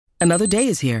Another day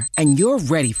is here, and you're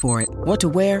ready for it. What to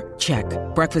wear? Check.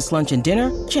 Breakfast, lunch, and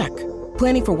dinner? Check.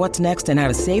 Planning for what's next and how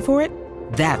to save for it?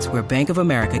 That's where Bank of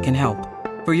America can help.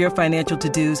 For your financial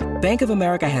to-dos, Bank of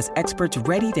America has experts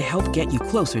ready to help get you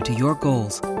closer to your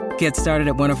goals. Get started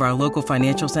at one of our local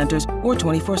financial centers or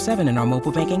 24/7 in our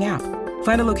mobile banking app.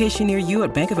 Find a location near you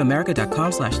at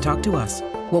bankofamerica.com/talktous.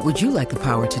 What would you like the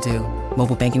power to do?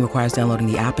 Mobile banking requires downloading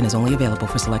the app and is only available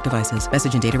for select devices.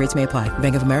 Message and data rates may apply.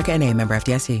 Bank of America N.A., member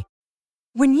FDIC.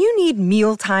 When you need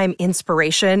mealtime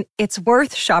inspiration, it's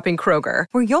worth shopping Kroger,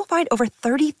 where you'll find over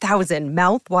 30,000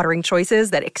 mouth-watering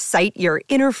choices that excite your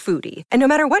inner foodie. And no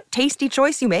matter what tasty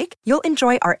choice you make, you'll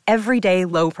enjoy our everyday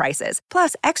low prices,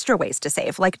 plus extra ways to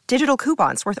save, like digital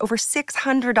coupons worth over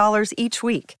 $600 each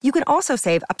week. You can also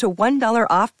save up to $1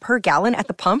 off per gallon at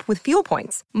the pump with fuel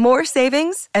points. More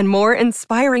savings and more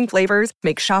inspiring flavors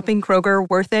make shopping Kroger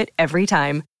worth it every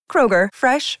time. Kroger,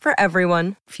 fresh for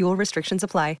everyone. Fuel restrictions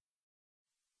apply.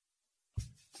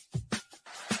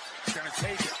 Gonna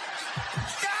take it.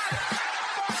 Got it!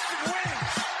 Boston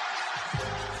wins!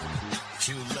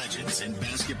 Two legends in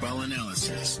basketball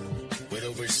analysis with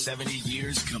over 70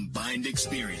 years combined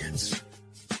experience.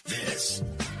 This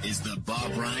is the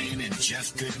Bob Ryan and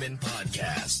Jeff Goodman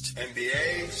podcast.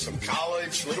 NBA, some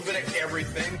college, a little bit of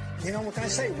everything. You know, what can I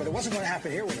say? But it wasn't going to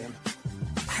happen here with him.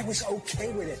 I was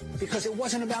okay with it because it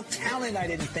wasn't about talent, I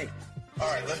didn't think. All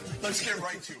right, let's get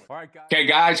right to it. All right, guys. Okay,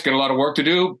 guys, got a lot of work to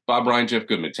do. Bob Ryan, Jeff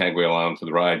Goodman, Tagway on for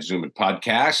the Ride Zoom and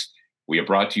podcast. We are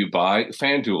brought to you by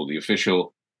FanDuel, the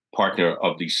official partner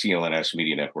of the CLNS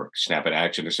Media Network. Snap at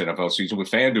action this NFL season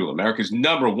with FanDuel, America's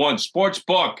 #1 sports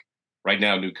book. Right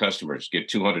now, new customers get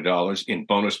 $200 in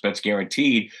bonus bets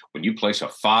guaranteed when you place a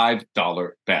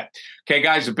 $5 bet. Okay,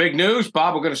 guys, the big news.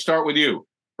 Bob, we're going to start with you.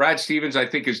 Brad Stevens, I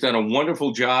think, has done a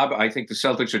wonderful job. I think the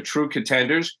Celtics are true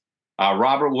contenders.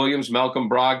 Robert Williams, Malcolm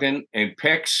Brogdon, and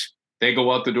picks, they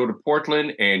go out the door to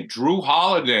Portland, and Drew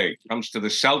Holiday comes to the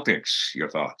Celtics. Your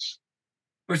thoughts?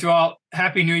 First of all,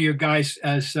 Happy New Year, guys,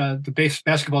 as the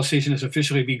basketball season has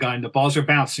officially begun. The balls are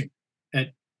bouncing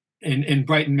in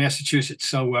Brighton, Massachusetts,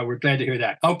 so we're glad to hear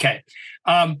that. Okay.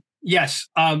 Yes,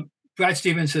 Brad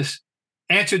Stevens has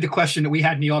answered the question that we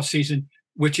had in the offseason,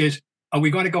 which is, are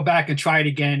we going to go back and try it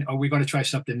again, or are we going to try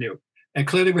something new? And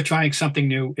clearly we're trying something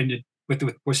new with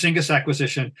the Porzingis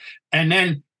acquisition. And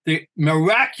then the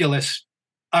miraculous,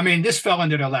 I mean, this fell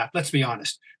into their lap, let's be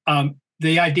honest.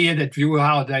 The idea that Drew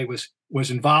Holiday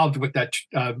was involved with that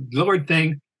Lillard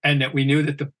thing, and that we knew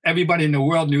that everybody in the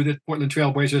world knew that Portland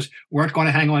Trail Blazers weren't going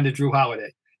to hang on to Drew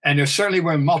Holiday. And there certainly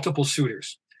were multiple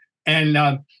suitors. And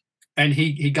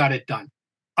he got it done.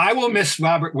 I will miss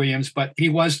Robert Williams, but he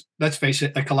was, let's face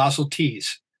it, a colossal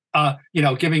tease.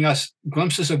 Giving us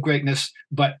glimpses of greatness,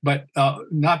 but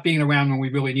not being around when we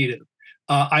really needed him.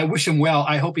 I wish him well.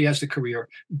 I hope he has the career.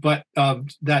 But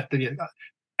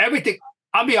everything,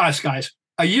 I'll be honest, guys.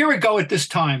 A year ago at this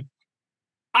time,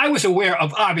 I was aware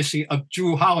of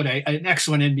Drew Holiday, an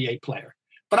excellent NBA player,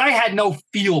 but I had no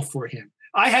feel for him.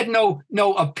 I had no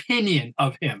opinion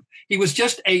of him. He was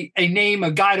just a name,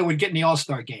 a guy that would get in the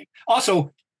All-Star game.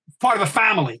 Also, part of a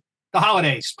family. The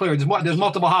Holidays, clear. There's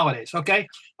multiple Holidays, okay?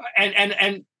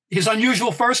 And his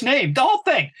unusual first name, the whole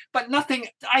thing. But nothing,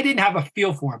 I didn't have a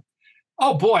feel for him.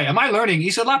 Oh, boy, am I learning.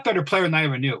 He's a lot better player than I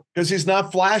ever knew. Because he's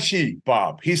not flashy,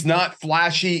 Bob. He's not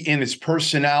flashy in his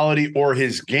personality or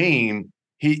his game.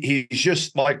 He's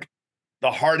just like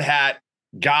the hard hat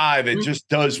guy that just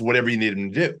does whatever you need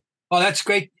him to do. Oh, that's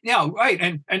great. Yeah, right.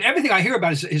 And everything I hear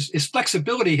about is his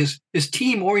flexibility, his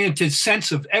team-oriented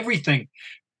sense of everything.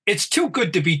 It's too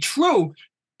good to be true,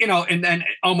 and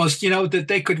almost, that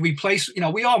they could replace,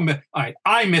 we all, all right,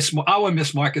 I will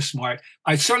miss Marcus Smart.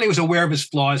 I certainly was aware of his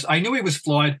flaws. I knew he was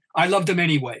flawed. I loved him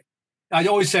anyway. I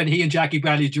always said he and Jackie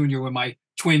Bradley Jr. were my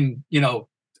twin,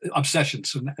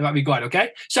 obsessions in that regard.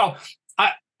 Okay. So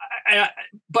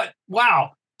but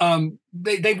wow,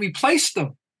 they replaced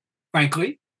them,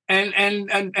 frankly. And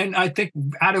I think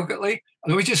adequately.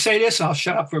 Let me just say this. I'll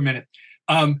shut up for a minute.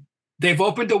 They've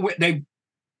opened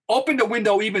the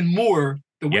window even more.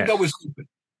 The window was open.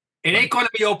 It ain't going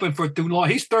to be open for too long.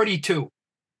 He's 32.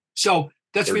 So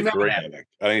let's remember that.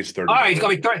 I think it's 30. All right, he's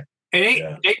going to be 30.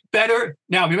 It ain't better.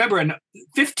 Now, remember,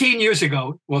 15 years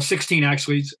ago, 16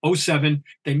 actually, 07,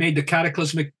 they made the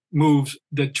cataclysmic moves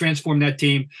that transformed that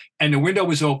team, and the window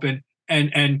was open,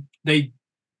 and they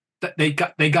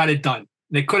got it done.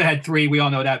 They could have had 3. We all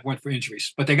know that weren't for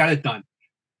injuries, but they got it done.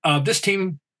 This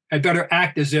team had better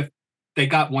act as if they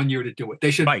got 1 year to do it.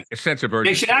 They should, right, a sense of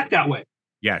urgency. They should act that way.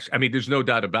 Yes. I mean, there's no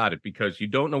doubt about it, because you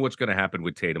don't know what's going to happen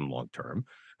with Tatum long term.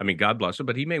 I mean, God bless him,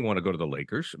 but he may want to go to the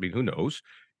Lakers. I mean, who knows?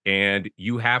 And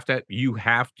you have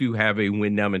to have a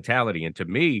win now mentality. And to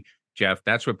me, Jeff,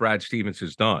 that's what Brad Stevens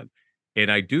has done.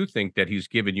 And I do think that he's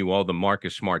given you all the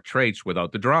Marcus Smart traits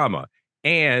without the drama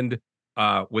and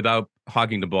without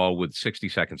hogging the ball with 60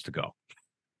 seconds to go.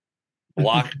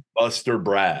 Blockbuster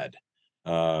Brad.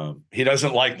 He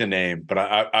doesn't like the name, but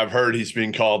I've heard he's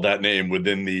being called that name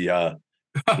within the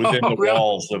Really?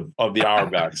 walls of the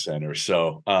Auerbach Center.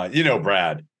 So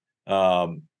Brad.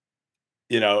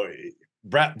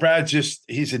 Brad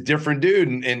he's a different dude,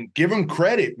 and give him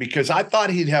credit, because I thought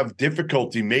he'd have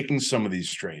difficulty making some of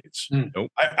these trades.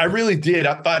 Nope. I really did.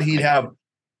 I thought he'd have,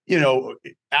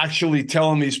 actually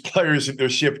telling these players that they're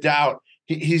shipped out.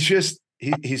 He's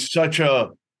such a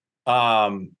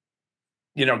guy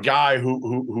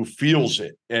who feels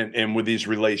it, and with these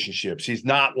relationships, he's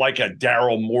not like a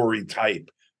Daryl Morey type,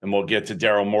 and we'll get to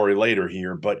Daryl Morey later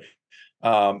here, but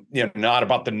not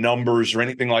about the numbers or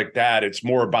anything like that. It's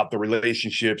more about the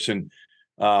relationships, and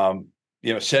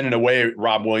sending away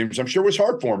Rob Williams, I'm sure was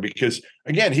hard for him, because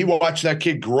again, he watched that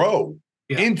kid grow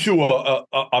into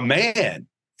a man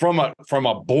from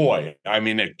a boy. I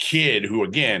mean, a kid who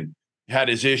again had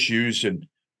his issues, and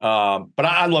but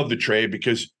I love the trade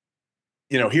because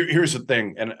here's the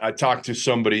thing, and I talked to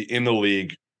somebody in the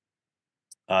league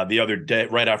the other day,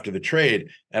 right after the trade,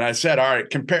 and I said, all right,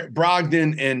 compare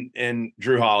Brogdon and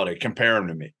Drew Holiday, compare them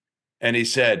to me. And he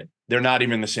said, they're not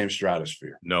even in the same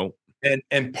stratosphere. No.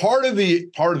 And part of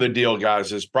the deal,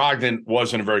 guys, is Brogdon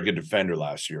wasn't a very good defender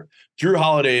last year. Drew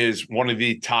Holiday is one of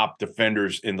the top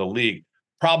defenders in the league,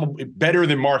 probably better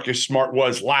than Marcus Smart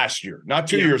was last year, not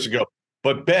 2 years ago,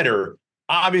 but better.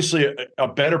 Obviously a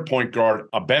better point guard,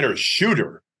 a better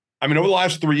shooter. I mean, over the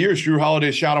last 3 years, Drew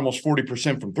Holiday shot almost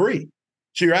 40% from three.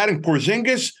 So you're adding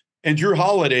Porzingis and Drew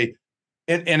Holiday.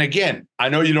 And again, I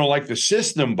know you don't like the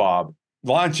system, Bob,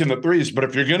 launching the threes, but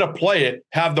if you're going to play it,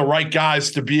 have the right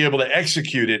guys to be able to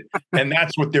execute it. And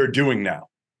that's what they're doing now.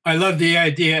 I love the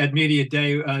idea at Media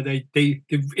Day. The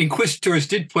Inquisitors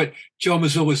did put Joe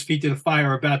Mazzulla's feet to the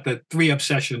fire about the three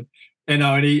obsession,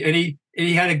 and he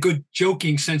had a good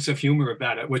joking sense of humor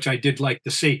about it, which I did like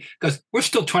to see, because we're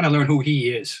still trying to learn who he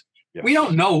is. Yes. We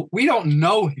don't know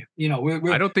him.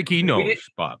 I don't think he knows,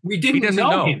 Bob. We didn't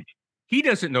know him. He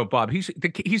doesn't know, Bob. He's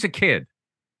a kid,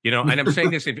 and I'm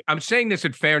saying this. I'm saying this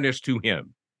in fairness to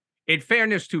him, in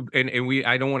fairness to, and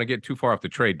I don't want to get too far off the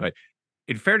trade, but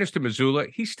in fairness to Mazzulla,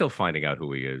 he's still finding out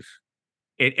who he is.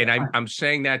 And I'm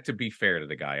saying that to be fair to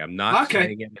the guy. I'm not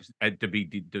saying it to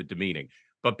be demeaning.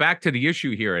 But back to the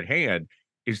issue here at hand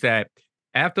is that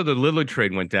after the Lillard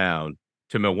trade went down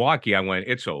to Milwaukee, I went,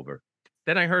 it's over.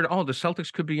 Then I heard, the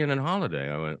Celtics could be in on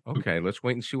Holiday. I went, okay, let's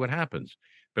wait and see what happens.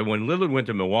 But when Lillard went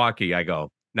to Milwaukee, I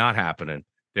go, not happening.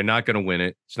 They're not going to win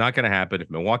it. It's not going to happen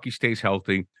if Milwaukee stays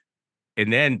healthy.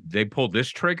 And then they pulled this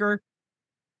trigger.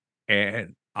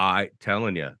 And I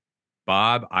telling you,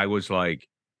 Bob, I was like,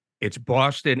 it's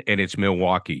Boston and it's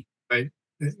Milwaukee. Right.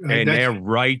 And they're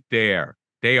right there.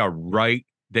 They are right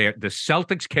there. The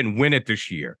Celtics can win it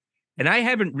this year. And I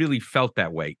haven't really felt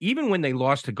that way. Even when they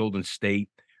lost to Golden State,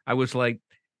 I was like,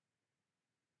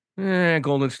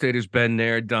 Golden State has been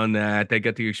there, done that. They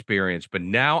got the experience. But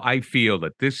now I feel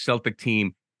that this Celtic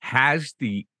team has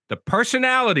the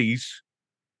personalities,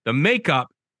 the makeup,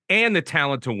 and the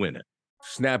talent to win it.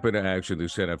 Snap into action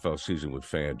this NFL season with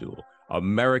FanDuel,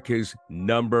 America's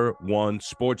 #1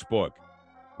 sportsbook.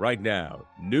 Right now,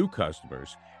 new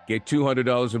customers get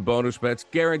 $200 in bonus bets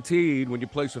guaranteed when you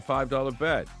place a $5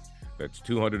 bet. That's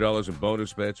 $200 in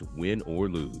bonus bets, win or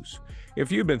lose.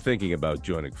 If you've been thinking about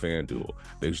joining FanDuel,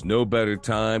 there's no better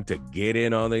time to get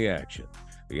in on the action.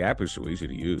 The app is so easy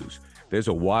to use. There's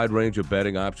a wide range of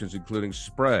betting options, including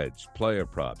spreads, player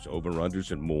props,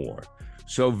 over-unders, and more.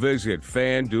 So visit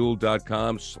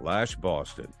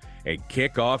FanDuel.com/Boston and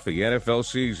kick off the NFL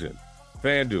season.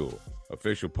 FanDuel,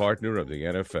 official partner of the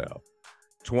NFL.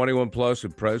 21 plus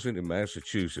and present in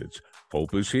Massachusetts.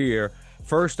 Hope is here.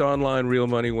 First online real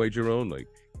money wager only.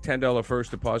 $10 first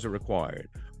deposit required.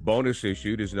 Bonus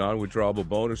issued is non-withdrawable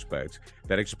bonus bets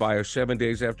that expire 7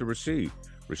 days after receipt.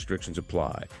 Restrictions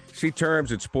apply. See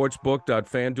terms at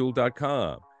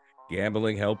sportsbook.fanduel.com.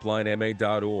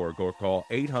 GamblingHelplineMA.org or call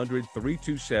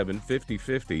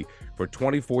 800-327-5050 for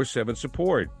 24/7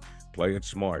 support. Play it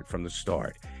smart from the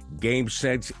start.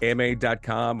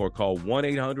 GameSenseMA.com or call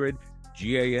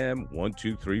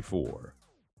 1-800-GAM-1234.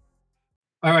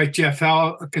 All right, Jeff,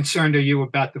 how concerned are you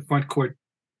about the front court?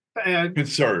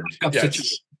 Concerned,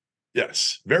 yes.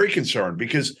 Yes, very concerned,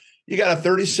 because you got a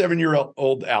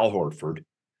 37-year-old Al Horford.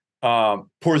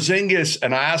 Porzingis,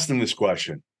 and I asked him this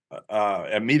question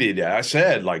at Media Day. I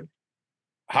said,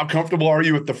 how comfortable are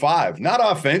you with the five? Not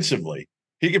offensively.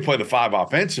 He could play the 5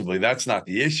 offensively. That's not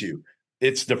the issue.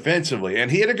 It's defensively. And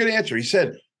he had a good answer. He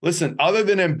said, listen, other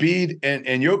than Embiid and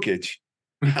Jokic,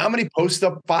 how many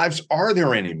post-up 5s are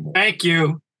there anymore? Thank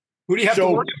you. Who do you have to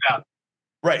worry about?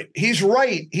 Right. He's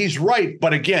right. He's right.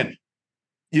 But again,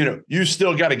 you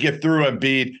still got to get through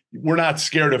Embiid. We're not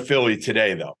scared of Philly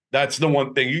today, though. That's the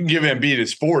one thing. You can give Embiid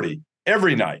his 40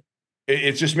 every night.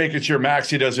 It's just making sure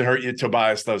Maxey doesn't hurt you,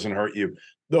 Tobias doesn't hurt you,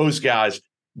 those guys.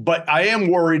 But I am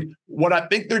worried. What I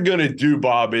think they're going to do,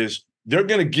 Bob, is they're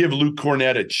going to give Luke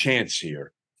Cornett a chance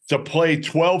here to play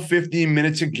 12, 15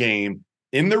 minutes a game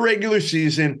in the regular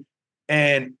season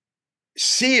and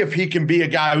see if he can be a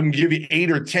guy who can give you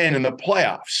 8 or 10 in the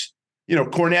playoffs.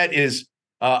 Cornett is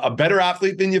a better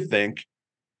athlete than you think.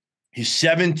 He's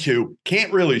 7'2",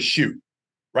 can't really shoot,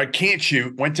 right? Can't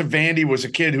shoot. Went to Vandy, was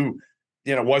a kid who,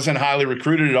 wasn't highly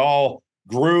recruited at all.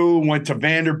 Grew, went to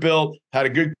Vanderbilt, had a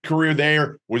good career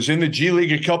there, was in the G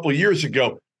League a couple of years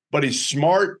ago, but he's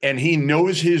smart and he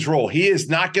knows his role. He is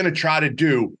not going to try to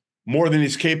do more than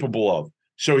he's capable of.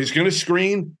 So he's going to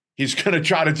screen. He's going to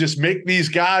try to just make these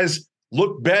guys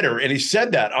look better. And he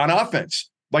said that on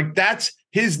offense. Like, that's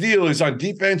his deal, is on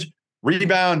defense,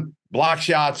 rebound, block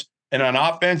shots, and on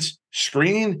offense,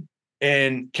 screen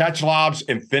and catch lobs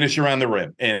and finish around the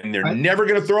rim. And they're never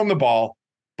going to throw him the ball,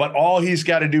 but all he's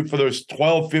got to do for those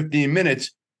 12, 15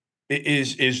 minutes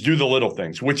is do the little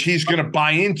things, which he's going to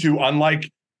buy into,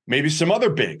 unlike maybe some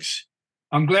other bigs.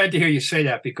 I'm glad to hear you say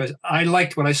that, because I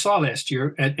liked what I saw last year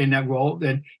in that role.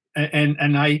 And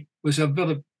I was a bit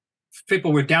of,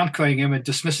 people were downplaying him and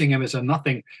dismissing him as a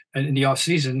nothing in the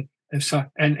offseason.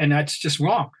 And that's just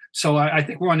wrong. So I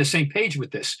think we're on the same page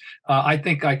with this. I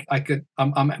think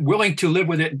I'm willing to live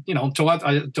with it, until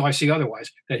I see otherwise,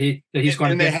 that he's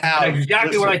going to get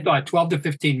exactly what I thought, 12 to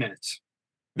 15 minutes.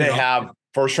 They have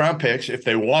first round picks. If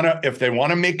they want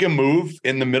to make a move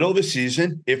in the middle of the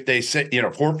season, if they say,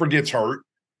 Horford gets hurt,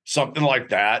 something like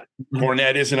that,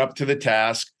 Cornette isn't up to the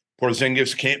task,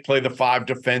 Porzingis can't play the 5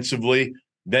 defensively,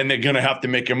 then they're going to have to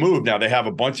make a move. Now they have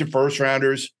a bunch of first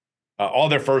rounders, all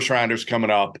their first rounders coming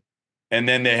up. And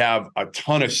then they have a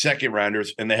ton of second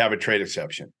rounders, and they have a trade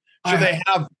exception. So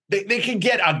they can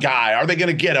get a guy. Are they going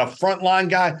to get a frontline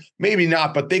guy? Maybe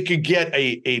not, but they could get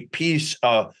a piece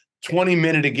of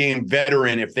 20-minute a game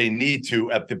veteran if they need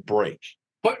to at the break.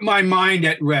 Put my mind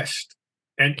at rest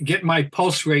and get my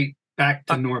pulse rate back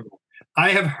to normal. I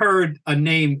have heard a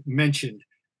name mentioned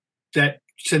that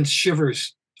sends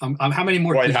shivers. How many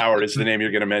more? Dwight Howard is the name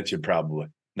you're going to mention, probably.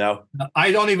 No?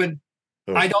 I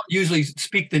don't usually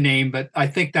speak the name, but I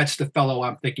think that's the fellow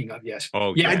I'm thinking of. Yes.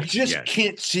 Oh, yeah. I just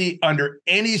can't see under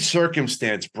any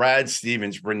circumstance Brad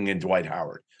Stevens bringing in Dwight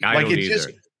Howard.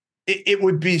 It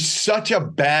would be such a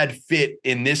bad fit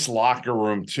in this locker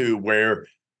room too, where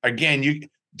again,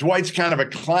 Dwight's kind of a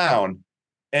clown,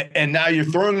 and now you're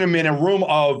throwing him in a room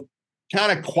of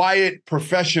kind of quiet,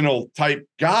 professional type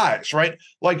guys, right?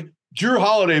 Like Drew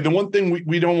Holiday. The one thing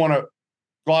we don't want to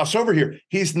gloss over here,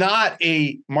 he's not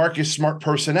a Marcus Smart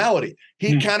personality.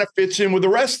 He kind of fits in with the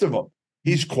rest of them.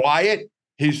 He's quiet.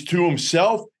 He's to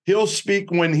himself. He'll speak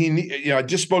when he I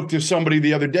just spoke to somebody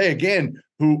the other day again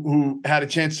who had a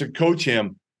chance to coach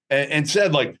him and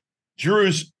said, like,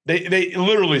 Drew's, they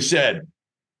literally said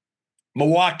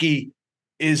Milwaukee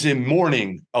is in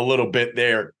mourning a little bit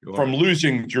there from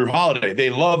losing Drew Holiday.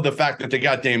 They love the fact that they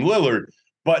got Dame Lillard,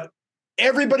 but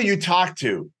everybody you talk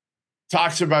to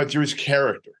talks about Drew's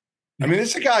character. I mean,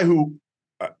 this is a guy who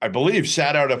I believe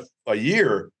sat out a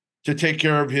year to take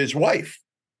care of his wife,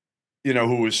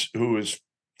 who was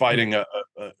fighting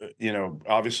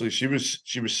obviously she was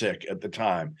sick at the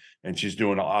time, and she's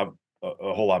doing a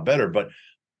whole lot better. But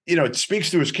it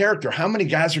speaks to his character. How many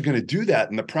guys are going to do that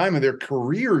in the prime of their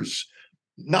careers?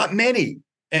 Not many.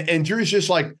 And Drew's just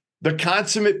like the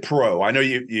consummate pro. I know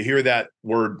you hear that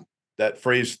word, that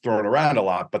phrase thrown around a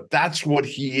lot, but that's what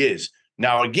he is.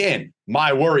 Now, again,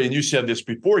 my worry, and you said this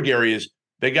before, Gary, is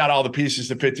they got all the pieces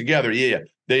to fit together. Yeah,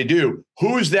 they do.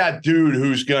 Who's that dude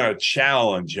who's going to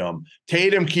challenge him?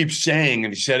 Tatum keeps saying,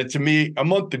 and he said it to me a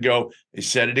month ago, he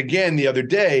said it again the other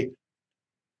day,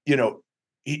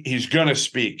 he's going to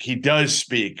speak. He does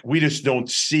speak. We just don't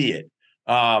see it.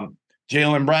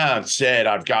 Jaylen Brown said,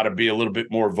 I've got to be a little bit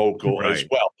more vocal as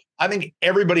well. I think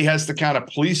everybody has to kind of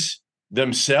police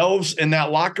themselves in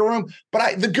that locker room.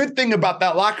 But the good thing about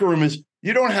that locker room is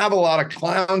you don't have a lot of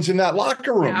clowns in that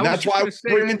locker room. Yeah, that's why we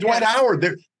bring in Dwight Howard.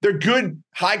 They're good,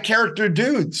 high character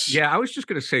dudes. Yeah, I was just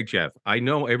going to say, Jeff, I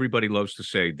know everybody loves to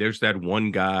say there's that one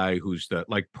guy who's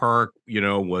Perk,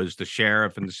 was the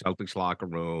sheriff in the Celtics locker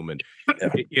room, and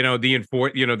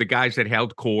the guys that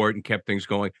held court and kept things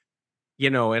going.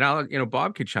 and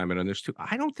Bob could chime in on this too.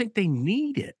 I don't think they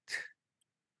need it.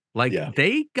 Like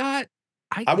they got.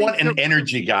 I want an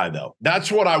energy guy though.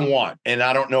 That's what I want, and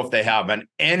I don't know if they have an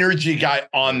energy guy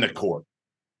on the court.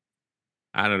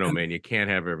 I don't know, man. You can't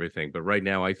have everything, but right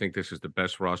now I think this is the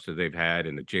best roster they've had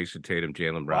in the Jason Tatum,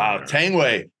 Jaylen Brown. Wow,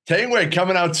 Tangway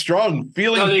coming out strong,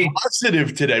 feeling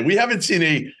positive today. We haven't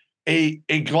seen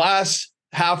a glass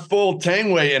half full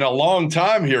Tangway in a long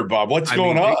time here, Bob. What's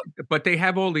going on? But they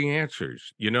have all the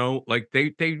answers, like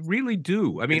they really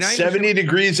do. I mean, it's 70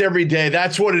 degrees every day.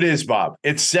 That's what it is, Bob.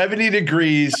 It's 70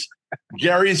 degrees.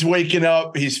 Gary's waking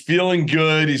up. He's feeling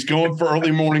good. He's going for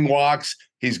early morning walks.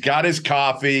 He's got his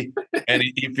coffee, and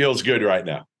he feels good right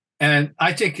now. And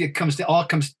I think it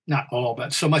not all,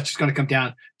 but so much is going to come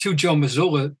down to Joe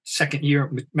Mazzulla, second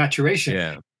year maturation.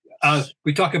 Yeah.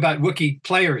 We talk about rookie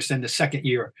players in the second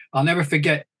year. I'll never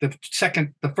forget the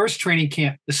second training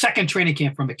camp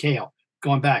from McHale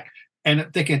going back,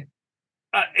 and thinking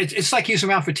it's like he's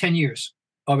around for 10 years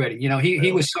already.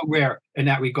 He was so rare in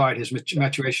that regard, his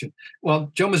maturation.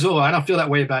 Well, Joe Mazzulla, I don't feel that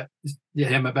way about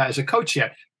him as a coach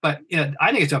yet. But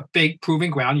I think it's a big proving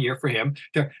ground year for him.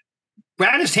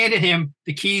 Brad has handed him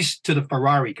the keys to the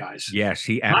Ferrari, guys. Yes,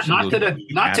 he absolutely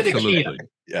not to the Kia.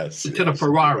 Yes, to the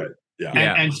Ferrari. Right.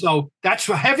 Yeah. And so that's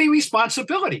a heavy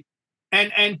responsibility.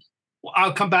 And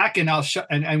I'll come back and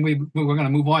we're going to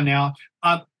move on now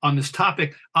on this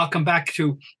topic. I'll come back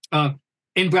to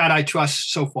in Brad I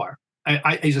trust so far.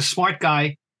 He's a smart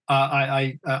guy.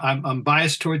 I'm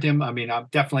biased toward him. I mean, I'm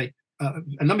definitely.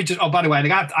 And let me just. Oh, by the way,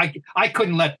 I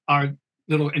couldn't let our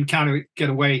little encounter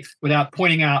get away without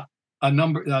pointing out a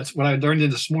number. That's what I learned in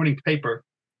this morning paper.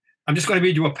 I'm just going to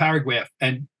read you a paragraph,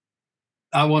 and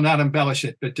I will not embellish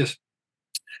it, but just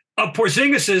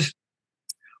Porzingis's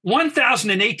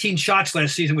 1,018 shots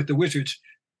last season with the Wizards,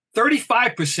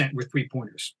 35% were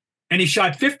 3-pointers, and he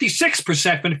shot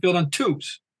 56% from the field on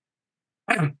twos.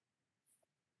 That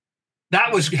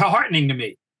was heartening to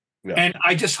me. Yeah. And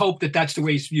I just hope that that's the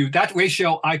way it's viewed. That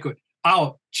ratio,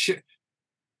 I'll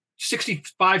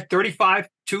 65, 35,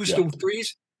 twos to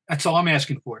threes. That's all I'm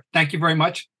asking for. Thank you very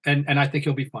much. And I think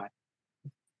he'll be fine.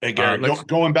 Hey, Gary,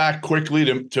 going back quickly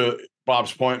to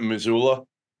Bob's point in Missoula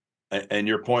and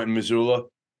your point in Missoula,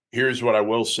 here's what I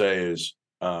will say is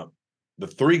the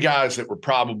three guys that were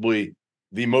probably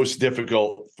the most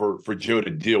difficult for Joe to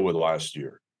deal with last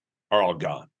year are all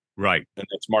gone. Right. And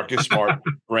that's Marcus Smart,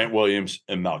 Grant Williams,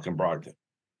 and Malcolm Brogdon.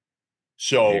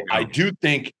 So I do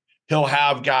think he'll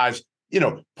have guys,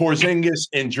 Porzingis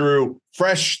and Drew,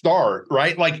 fresh start,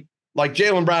 right? Like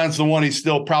Jaylen Brown's the one he's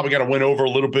still probably got to win over a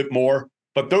little bit more.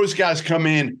 But those guys come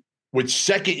in with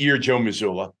second-year Joe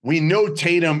Mazzulla. We know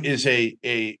Tatum is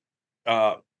a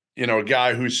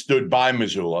guy who stood by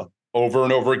Mazzulla over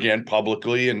and over again,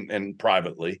 publicly and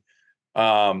privately.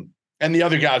 And the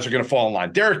other guys are going to fall in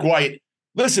line. Derek White.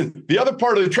 Listen, the other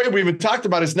part of the trade we even talked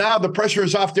about is now the pressure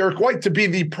is off Derek White to be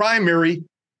the primary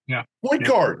point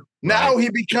guard. Now he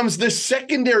becomes the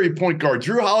secondary point guard.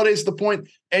 Drew Holiday's the point,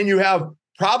 and you have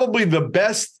probably the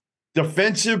best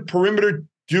defensive perimeter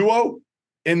duo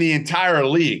in the entire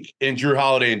league in Drew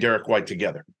Holiday and Derek White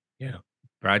together. Yeah.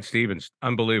 Brad Stevens,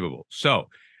 unbelievable. So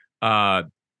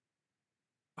Harden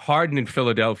in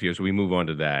Philadelphia, as we move on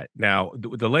to that. Now,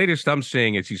 the latest I'm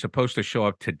seeing is he's supposed to show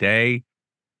up today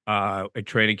at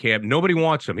training camp. Nobody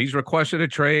wants him. He's requested a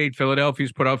trade.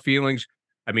 Philadelphia's put out feelings.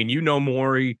 I mean,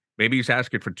 Morey, maybe he's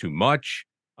asking for too much.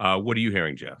 What are you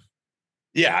hearing, Jeff?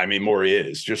 Yeah, I mean, Morey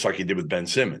is, just like he did with Ben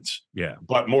Simmons. Yeah.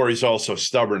 But Morey's also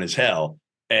stubborn as hell.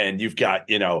 And you've got,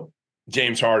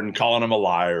 James Harden calling him a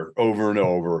liar over and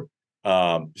over.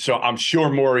 So I'm sure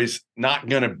Morey's not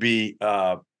going to be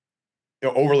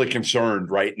overly concerned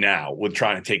right now with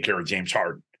trying to take care of James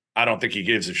Harden. I don't think he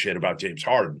gives a shit about James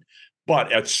Harden.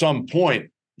 But at some point,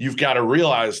 you've got to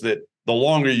realize that the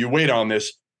longer you wait on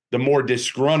this, the more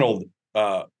disgruntled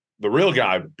the real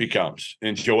guy becomes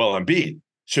in Joel Embiid.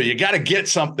 So you got to get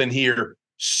something here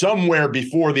somewhere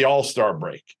before the All-Star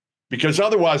break, because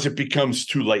otherwise it becomes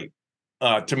too late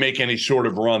to make any sort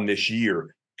of run this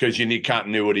year, because you need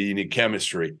continuity, you need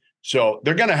chemistry. So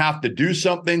they're going to have to do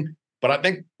something. But I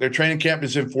think their training camp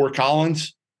is in Fort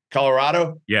Collins,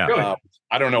 Colorado. Yeah.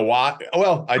 I don't know why.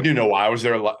 Well, I do know why. I was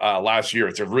there last year.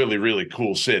 It's a really, really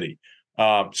cool city.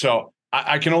 So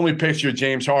I can only picture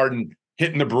James Harden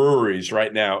hitting the breweries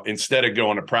right now instead of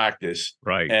going to practice.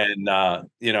 Right. And,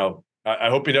 I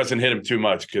hope he doesn't hit him too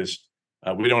much, because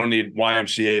we don't need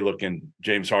YMCA looking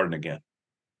James Harden again.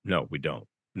 No, we don't.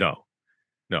 No,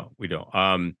 we don't.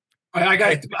 I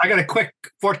got a quick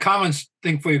Fort Collins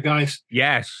thing for you guys.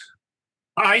 Yes.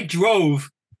 I drove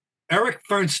Eric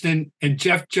Fernston and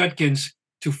Jeff Judkins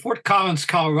to Fort Collins,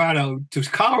 Colorado, to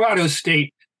Colorado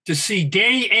State to see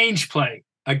Danny Ainge play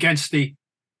against the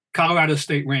Colorado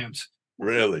State Rams.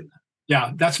 Really?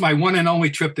 Yeah, that's my one and only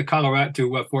trip to Colorado,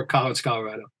 to Fort Collins,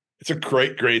 Colorado. It's a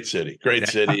great city,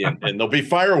 and there'll be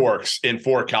fireworks in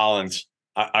Fort Collins,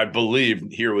 I believe,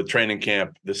 here with training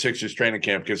camp, the Sixers training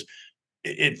camp, because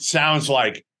it sounds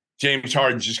like James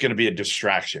Harden's just going to be a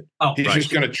distraction. He's just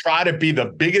going to try to be the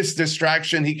biggest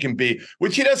distraction he can be,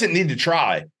 which he doesn't need to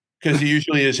try because he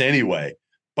usually is anyway.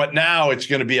 But now it's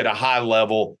going to be at a high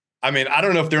level. I mean, I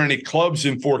don't know if there are any clubs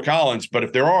in Fort Collins, but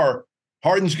if there are,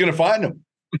 Harden's going to find them.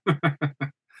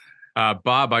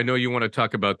 Bob, I know you want to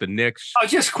talk about the Knicks. Oh,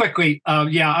 just quickly.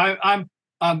 I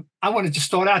want to just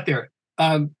throw it out there.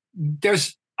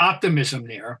 There's optimism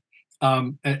there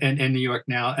in New York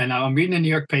now, and I'm reading the New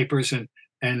York papers, and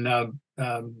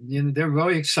they're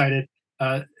really excited.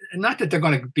 Not that they're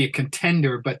going to be a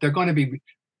contender, but they're going to be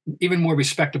even more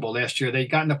respectable. Last year, they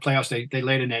got in the playoffs. They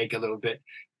laid an egg a little bit.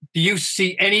 Do you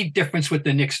see any difference with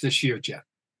the Knicks this year, Jeff?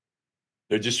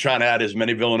 They're just trying to add as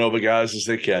many Villanova guys as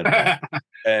they can.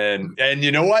 and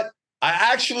you know what? I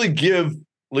actually give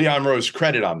Leon Rose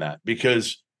credit on that,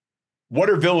 because what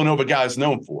are Villanova guys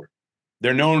known for?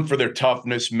 They're known for their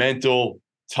toughness, mental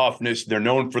toughness. They're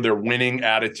known for their winning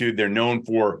attitude. They're known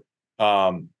for,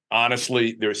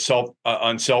 honestly, their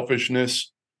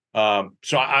unselfishness.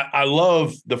 So I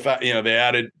love the fact, they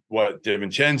added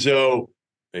DiVincenzo,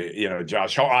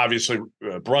 Josh, obviously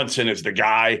Brunson is the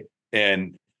guy.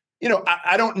 And,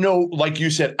 I don't know, like you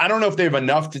said, I don't know if they have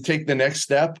enough to take the next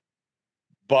step,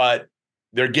 but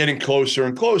they're getting closer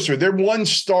and closer. They're one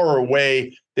star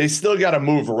away. They still got to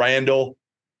move Randall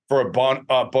for a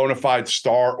bona fide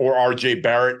star, or RJ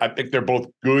Barrett. I think they're both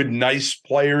good, nice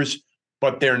players,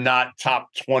 but they're not top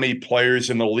 20 players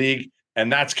in the league.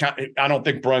 And that's I don't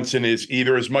think Brunson is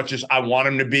either, as much as I want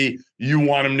him to be. You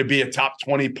want him to be a top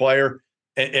 20 player,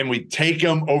 and we take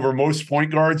him over most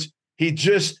point guards. He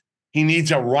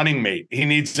needs a running mate. He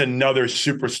needs another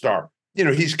superstar.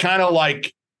 He's kind of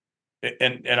like,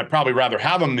 and I'd probably rather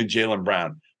have him than Jaylen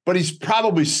Brown, but he's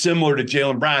probably similar to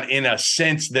Jaylen Brown in a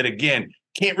sense that, again,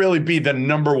 can't really be the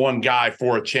number one guy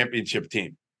for a championship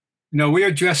team. We are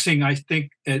addressing, I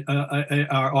think,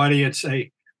 our audience,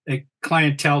 a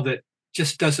clientele that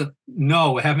just doesn't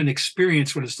haven't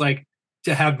experienced what it's like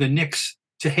to have the Knicks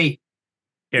to hate.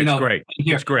 It's great.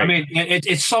 It's great. I mean,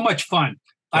 it's so much fun.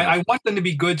 I want them to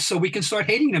be good so we can start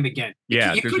hating them again.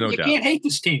 Yeah, there's no doubt. You can't hate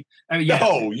this team.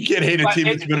 No, you can't hate a team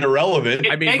that's been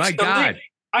irrelevant. I mean, my God.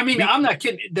 I'm not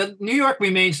kidding. New York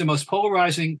remains the most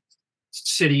polarizing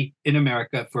city in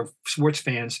America for sports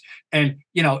fans, and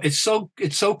it's so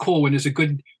cool when there's a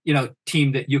good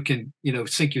team that you can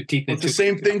sink your teeth into. It's the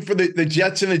same thing for the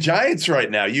Jets and the Giants right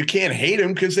now. You can't hate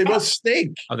them because they both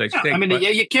stink. Oh, they stink. I mean,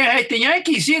 you can't hate the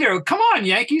Yankees either. Come on,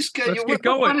 Yankees. Let's get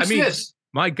going.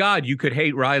 My God, you could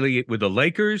hate Riley with the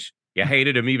Lakers. You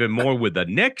hated him even more with the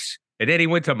Knicks, and then he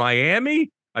went to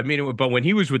Miami. I mean, but when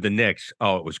he was with the Knicks,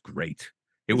 it was great.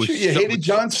 It was. You hated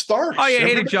John Starks. Oh, you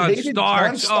hated John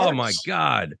Starks. Oh my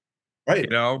God!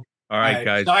 Right. All right,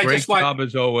 guys. Great job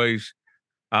as always.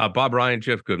 Bob Ryan,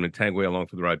 Jeff Goodman, Tangway Along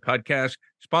for the Ride podcast,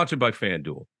 sponsored by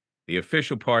FanDuel, the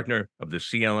official partner of the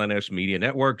CLNS Media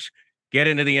Networks. Get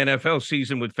into the NFL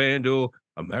season with FanDuel,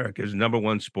 America's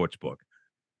 #1 sportsbook.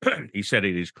 He said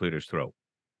it. He's cleared his throat.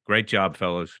 Great job,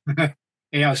 fellas. Yeah,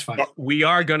 it was fun. We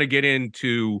are going to get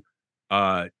into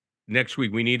next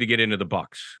week. We need to get into the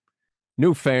Bucks.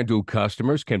 New FanDuel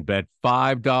customers can bet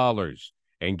 $5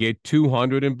 and get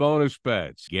 $200 in bonus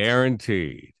bets,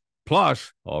 guaranteed.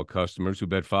 Plus, all customers who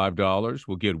bet $5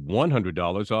 will get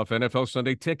 $100 off NFL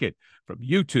Sunday Ticket from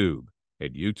YouTube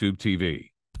at YouTube TV.